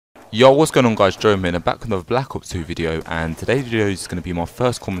Yo, what's going on guys, Joe here, and I'm back with another Black Ops 2 video, and today's video is going to be my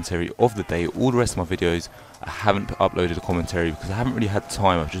first commentary of the day. All the rest of my videos I haven't uploaded a commentary because I haven't really had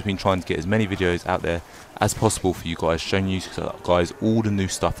time. I've just been trying to get as many videos out there as possible for you guys, showing you guys all the new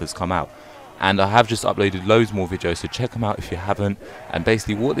stuff that's come out. And I have just uploaded loads more videos, so check them out if you haven't. And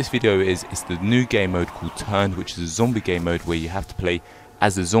basically what this video is the new game mode called Turned, which is a zombie game mode where you have to play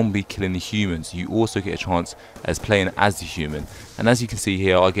as a zombie killing the humans. You also get a chance as playing as the human, and as you can see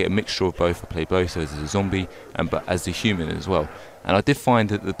here I get a mixture of both. I play both as a zombie and but as the human as well. And I did find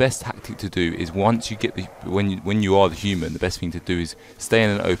that the best tactic to do is once you get the when you are the human, the best thing to do is stay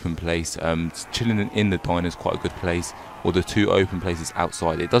in an open place. Chilling in the diner is quite a good place, or the two open places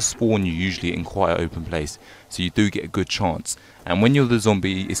outside. It does spawn you usually in quite an open place, so you do get a good chance. And when you're the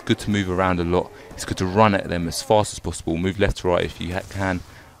zombie, it's good to move around a lot. It's good to run at them as fast as possible, move left to right if you can,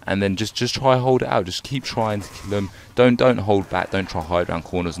 and then just try hold it out. Just keep trying to kill them. Don't hold back. Don't try hide around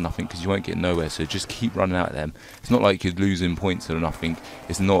corners or nothing, because you won't get nowhere. So just keep running at them. It's not like you're losing points or nothing.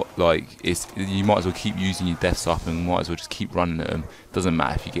 It's not like you might as well keep using your deaths up and might as well just keep running at them. Doesn't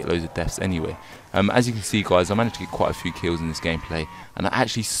matter if you get loads of deaths anyway. As you can see guys, I managed to get quite a few kills in this gameplay, and I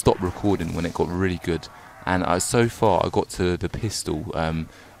actually stopped recording when it got really good. And so far I got to the pistol,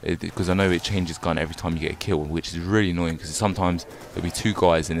 because I know it changes gun every time you get a kill, which is really annoying because sometimes there'll be two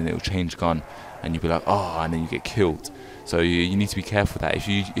guys and then it'll change gun and you'll be like, oh, and then you get killed. So you need to be careful with that.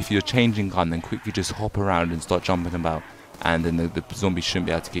 If you're changing gun, then quickly just hop around and start jumping about, and then the zombies shouldn't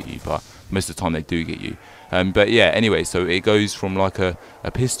be able to get you, but most of the time they do get you. But yeah, anyway, so it goes from like a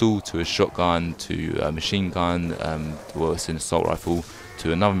pistol to a shotgun to a machine gun, well, it's an assault rifle,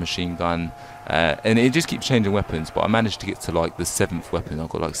 to another machine gun, and it just keeps changing weapons. But I managed to get to like the 7th weapon. I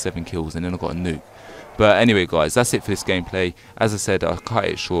got like 7 kills, and then I got a nuke. But anyway guys, that's it for this gameplay. As I said, I cut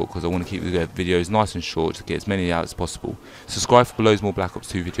it short because I want to keep the videos nice and short to get as many out as possible. Subscribe for loads more Black Ops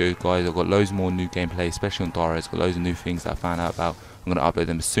 2 videos guys. I've got loads more new gameplay, especially on Dara. I've got loads of new things that I found out about. I'm going to upload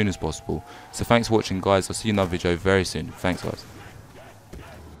them as soon as possible. So thanks for watching guys. I'll see you in another video very soon. Thanks guys.